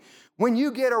exceedingly. When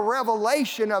you get a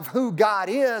revelation of who God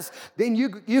is, then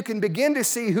you can begin to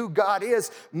see who God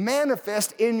is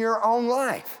manifest in your own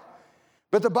life.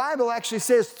 But the Bible actually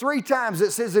says 3 times,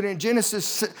 it says it in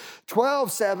Genesis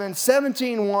 12:7,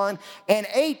 17:1, and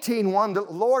 18:1, the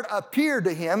Lord appeared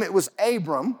to him. It was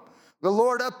Abram. The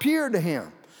Lord appeared to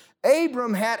him.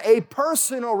 Abram had a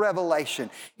personal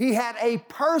revelation. He had a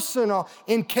personal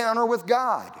encounter with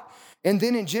God. And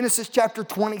then in Genesis chapter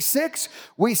 26,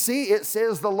 we see it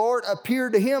says the Lord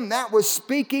appeared to him. That was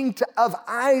speaking of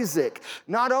Isaac.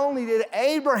 Not only did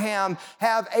Abraham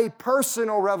have a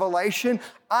personal revelation,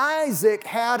 Isaac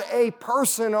had a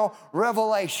personal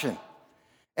revelation.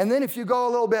 And then if you go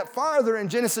a little bit farther in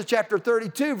Genesis chapter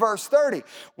 32, verse 30,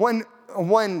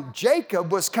 when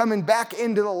Jacob was coming back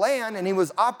into the land and he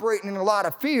was operating in a lot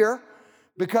of fear,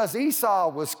 because Esau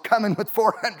was coming with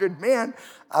 400 men,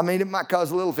 I mean, it might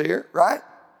cause a little fear, right?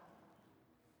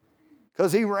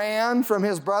 Because he ran from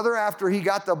his brother after he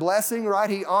got the blessing, right?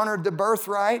 He honored the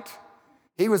birthright.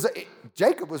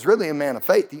 Jacob was really a man of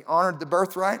faith. He honored the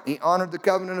birthright. He honored the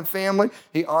covenant of family.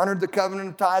 He honored the covenant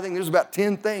of tithing. There's about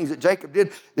 10 things that Jacob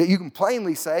did that you can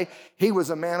plainly say he was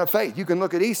a man of faith. You can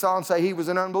look at Esau and say he was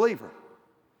an unbeliever.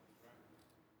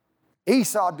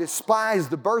 Esau despised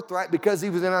the birthright because he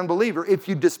was an unbeliever. If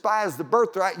you despise the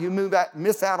birthright, you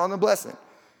miss out on the blessing.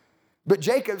 But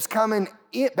Jacob's coming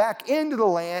back into the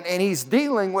land and he's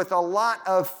dealing with a lot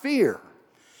of fear.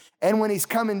 And when he's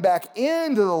coming back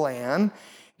into the land,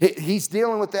 he's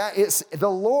dealing with that. It's the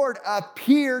Lord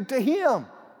appeared to him.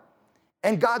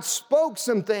 And God spoke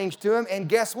some things to him. And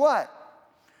guess what?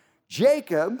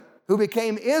 Jacob, who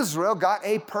became Israel, got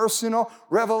a personal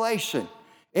revelation.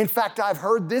 In fact, I've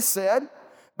heard this said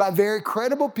by very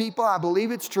credible people. I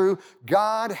believe it's true.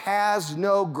 God has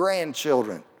no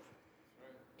grandchildren.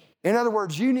 In other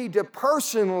words, you need to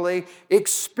personally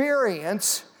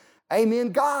experience,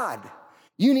 amen, God.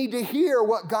 You need to hear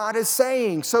what God is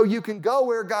saying so you can go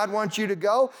where God wants you to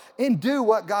go and do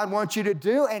what God wants you to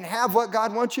do and have what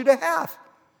God wants you to have.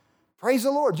 Praise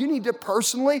the Lord. You need to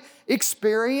personally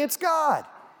experience God.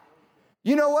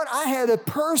 You know what? I had a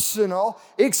personal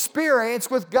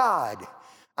experience with God.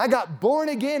 I got born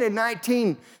again in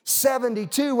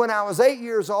 1972 when I was 8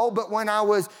 years old, but when I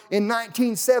was in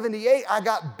 1978, I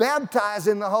got baptized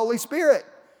in the Holy Spirit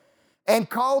and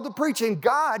called to preach, and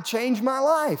God changed my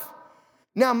life.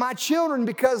 Now, my children,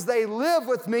 because they live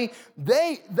with me,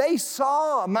 they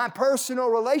saw my personal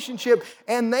relationship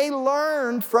and they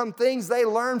learned from things they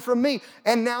learned from me.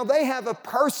 And now they have a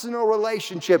personal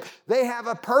relationship. They have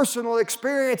a personal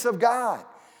experience of God.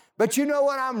 But you know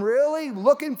what I'm really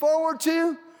looking forward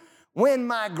to? When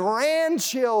my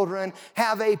grandchildren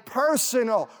have a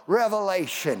personal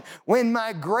revelation, when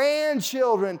my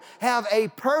grandchildren have a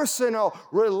personal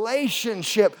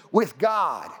relationship with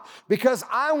God, because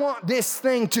I want this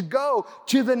thing to go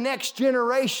to the next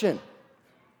generation.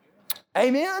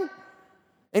 Amen?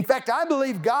 In fact, I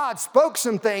believe God spoke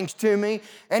some things to me,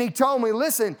 and he told me,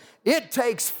 listen, it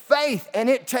takes faith and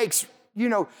it takes,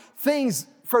 things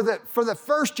for the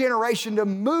first generation to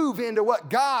move into what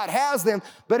God has them.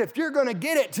 But if you're going to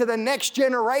get it to the next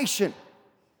generation,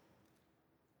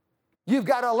 you've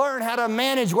got to learn how to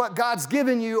manage what God's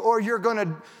given you, or you're going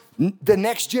to, the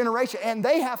next generation, and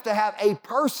they have to have a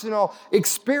personal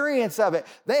experience of it.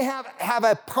 They have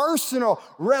a personal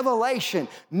revelation,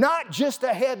 not just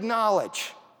a head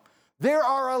knowledge. There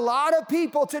are a lot of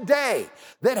people today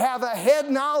that have a head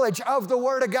knowledge of the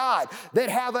Word of God, that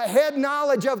have a head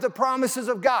knowledge of the promises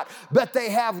of God, but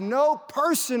they have no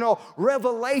personal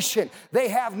revelation. They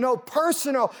have no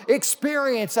personal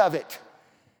experience of it.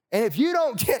 And if you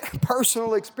don't get a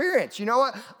personal experience, you know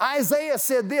what? Isaiah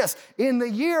said this, in the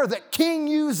year that King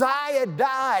Uzziah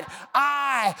died,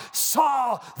 I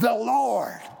saw the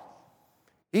Lord.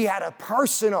 He had a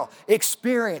personal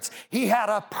experience. He had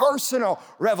a personal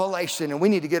revelation, and we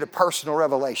need to get a personal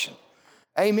revelation.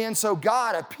 Amen. So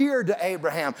God appeared to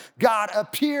Abraham. God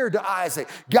appeared to Isaac.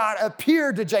 God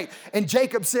appeared to Jacob. And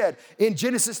Jacob said in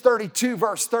Genesis 32,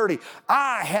 verse 30,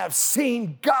 I have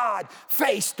seen God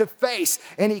face to face.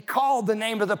 And he called the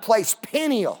name of the place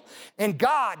Peniel. And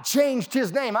God changed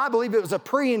his name. I believe it was a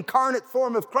pre-incarnate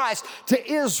form of Christ to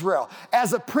Israel.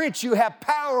 As a prince, you have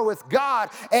power with God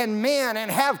and men and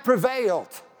have prevailed.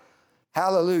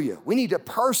 Hallelujah. We need a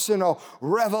personal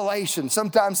revelation.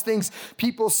 Sometimes things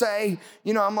people say,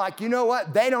 I'm like, you know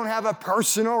what? They don't have a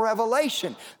personal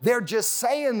revelation. They're just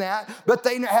saying that, but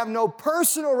they have no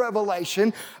personal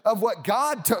revelation of what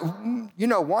God,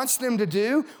 wants them to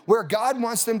do, where God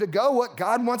wants them to go, what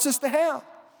God wants us to have.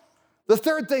 The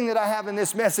third thing that I have in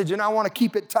this message, and I want to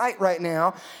keep it tight right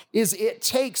now, is it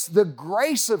takes the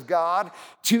grace of God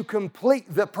to complete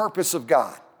the purpose of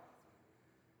God.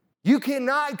 You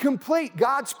cannot complete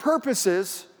God's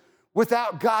purposes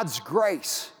without God's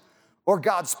grace or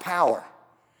God's power.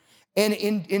 And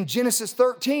in Genesis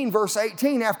 13, verse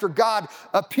 18, after God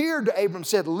appeared to Abram,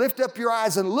 said, lift up your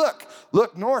eyes and look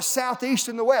north, south, east,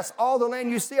 and the west. All the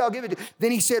land you see, I'll give it to you. Then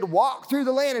he said, walk through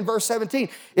the land in verse 17.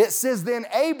 It says, then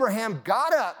Abraham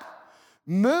got up,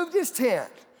 moved his tent,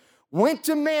 went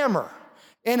to Mamre,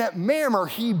 and at Mamre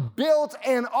he built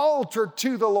an altar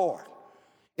to the Lord.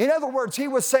 In other words, he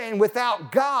was saying,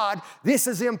 without God, this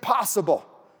is impossible.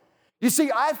 You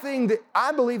see, I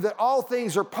believe that all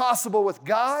things are possible with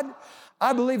God.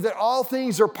 I believe that all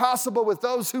things are possible with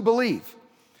those who believe.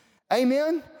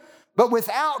 Amen? But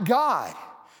without God,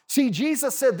 see,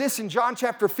 Jesus said this in John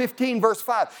chapter 15, verse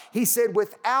 5. He said,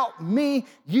 without me,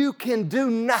 you can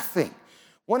do nothing.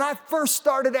 When I first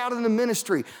started out in the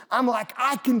ministry, I'm like,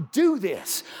 I can do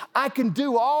this. I can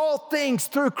do all things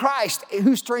through Christ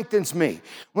who strengthens me.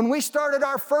 When we started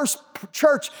our first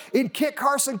church in Kit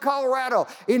Carson, Colorado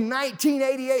in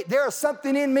 1988, there was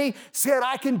something in me said,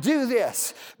 I can do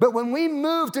this. But when we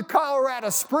moved to Colorado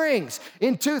Springs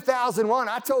in 2001,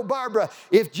 I told Barbara,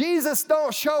 if Jesus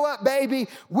don't show up, baby,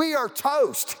 we are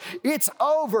toast. It's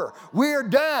over. We're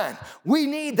done. We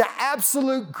need the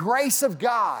absolute grace of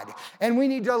God, and we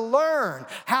need to learn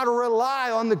how to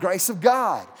rely on the grace of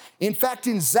God. In fact,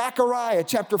 in Zechariah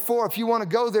chapter 4, if you want to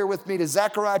go there with me to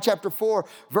Zechariah chapter 4,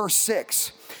 verse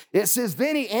 6, it says,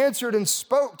 then he answered and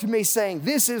spoke to me, saying,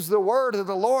 this is the word of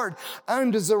the Lord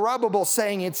unto Zerubbabel,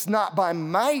 saying, it's not by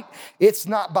might, it's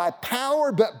not by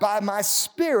power, but by my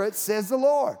spirit, says the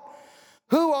Lord.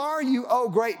 Who are you, O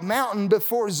great mountain?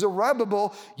 Before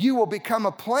Zerubbabel, you will become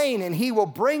a plain, and he will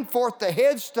bring forth the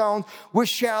headstones with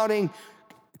shouting,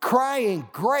 crying,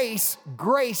 grace,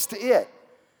 grace to it.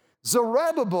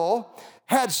 Zerubbabel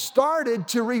had started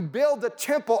to rebuild the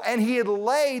temple, and he had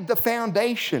laid the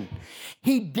foundation.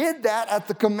 He did that at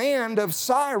the command of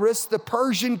Cyrus, the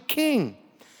Persian king.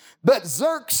 But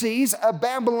Xerxes, a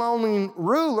Babylonian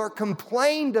ruler,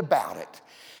 complained about it.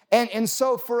 And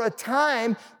so for a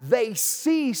time, they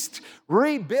ceased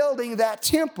rebuilding that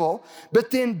temple.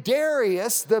 But then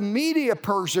Darius, the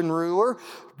Medo-Persian ruler,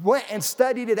 went and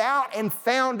studied it out and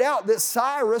found out that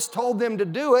Cyrus told them to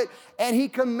do it, and he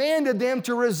commanded them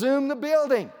to resume the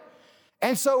building.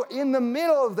 And so in the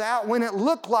middle of that, when it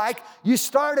looked like you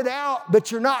started out,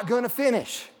 but you're not going to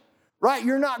finish, right?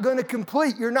 You're not going to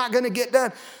complete. You're not going to get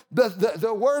done.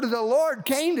 The word of the Lord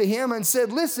came to him and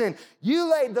said, listen,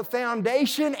 you laid the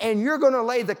foundation and you're going to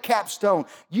lay the capstone.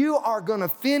 You are going to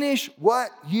finish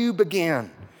what you began.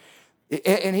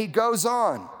 And he goes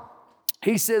on.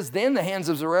 He says, then the hands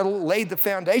of Zerubbabel laid the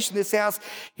foundation of this house.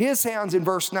 His hands, in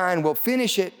verse 9, will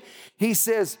finish it. He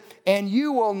says, and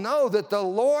you will know that the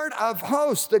Lord of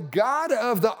hosts, the God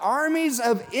of the armies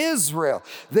of Israel,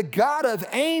 the God of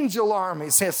angel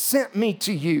armies, has sent me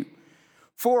to you.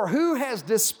 For who has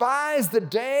despised the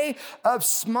day of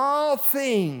small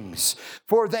things?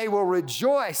 For they will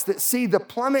rejoice that see the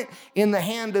plummet in the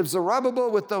hand of Zerubbabel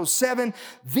with those 7.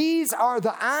 These are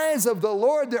the eyes of the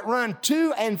Lord that run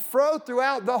to and fro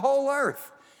throughout the whole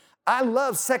earth. I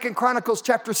love 2 Chronicles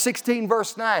chapter 16,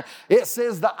 verse 9. It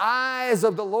says, the eyes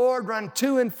of the Lord run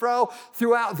to and fro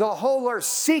throughout the whole earth,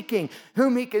 seeking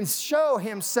whom he can show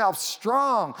himself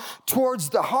strong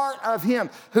towards the heart of him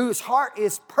whose heart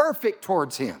is perfect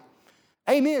towards him.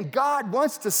 Amen. God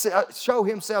wants to show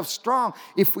himself strong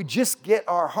if we just get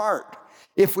our heart,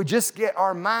 if we just get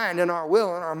our mind and our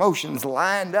will and our emotions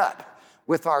lined up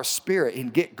with our spirit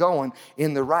and get going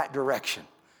in the right direction.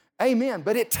 Amen.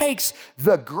 But it takes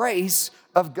the grace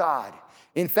of God.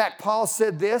 In fact, Paul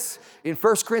said this in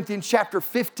 1 Corinthians chapter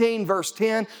 15, verse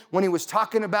 10, when he was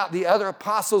talking about the other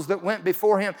apostles that went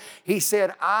before him. He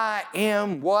said, I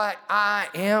am what I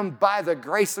am by the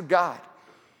grace of God.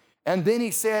 And then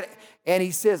he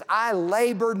says, I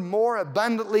labored more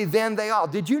abundantly than they all.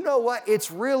 Did you know what?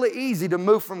 It's really easy to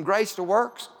move from grace to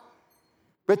works.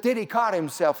 But then he caught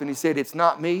himself and he said, it's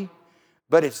not me,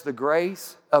 but it's the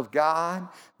grace of God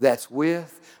that's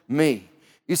with me.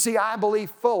 You see, I believe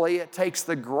fully it takes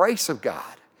the grace of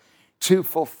God to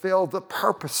fulfill the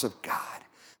purpose of God.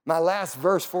 My last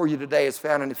verse for you today is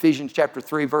found in Ephesians chapter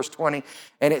 3, verse 20,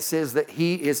 and it says that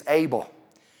he is able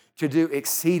to do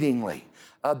exceedingly,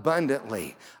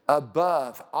 abundantly,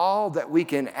 above all that we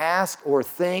can ask or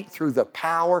think through the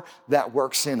power that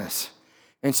works in us.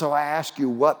 And so I ask you,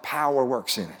 what power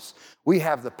works in us? We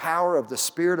have the power of the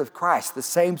Spirit of Christ, the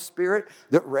same Spirit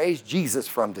that raised Jesus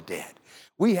from the dead.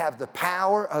 We have the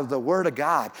power of the Word of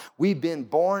God. We've been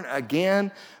born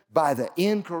again by the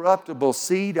incorruptible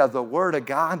seed of the Word of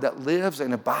God that lives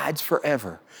and abides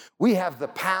forever. We have the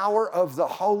power of the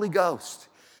Holy Ghost.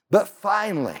 But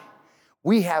finally,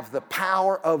 we have the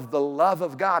power of the love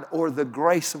of God or the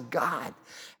grace of God.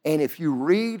 And if you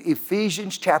read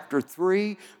Ephesians chapter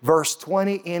 3, verse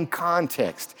 20 in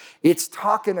context, it's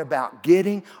talking about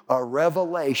getting a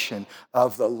revelation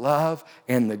of the love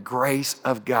and the grace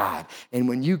of God. And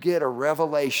when you get a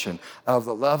revelation of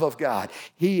the love of God,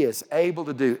 He is able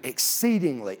to do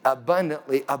exceedingly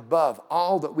abundantly above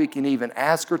all that we can even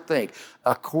ask or think,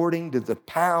 according to the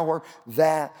power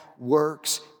that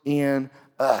works in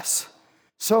us.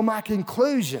 So my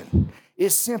conclusion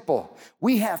is simple.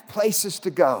 We have places to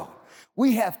go.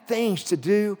 We have things to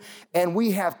do, and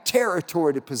we have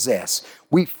territory to possess.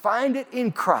 We find it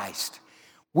in Christ.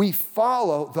 We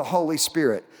follow the Holy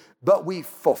Spirit, but we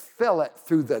fulfill it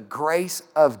through the grace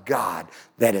of God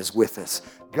that is with us.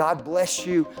 God bless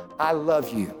you. I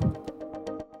love you.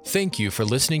 Thank you for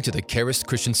listening to the Charis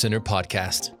Christian Center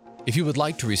podcast. If you would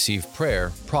like to receive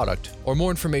prayer, product, or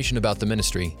more information about the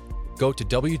ministry, go to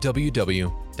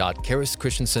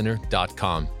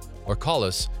www.charischristiancenter.com or call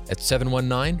us at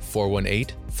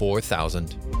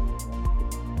 719-418-4000.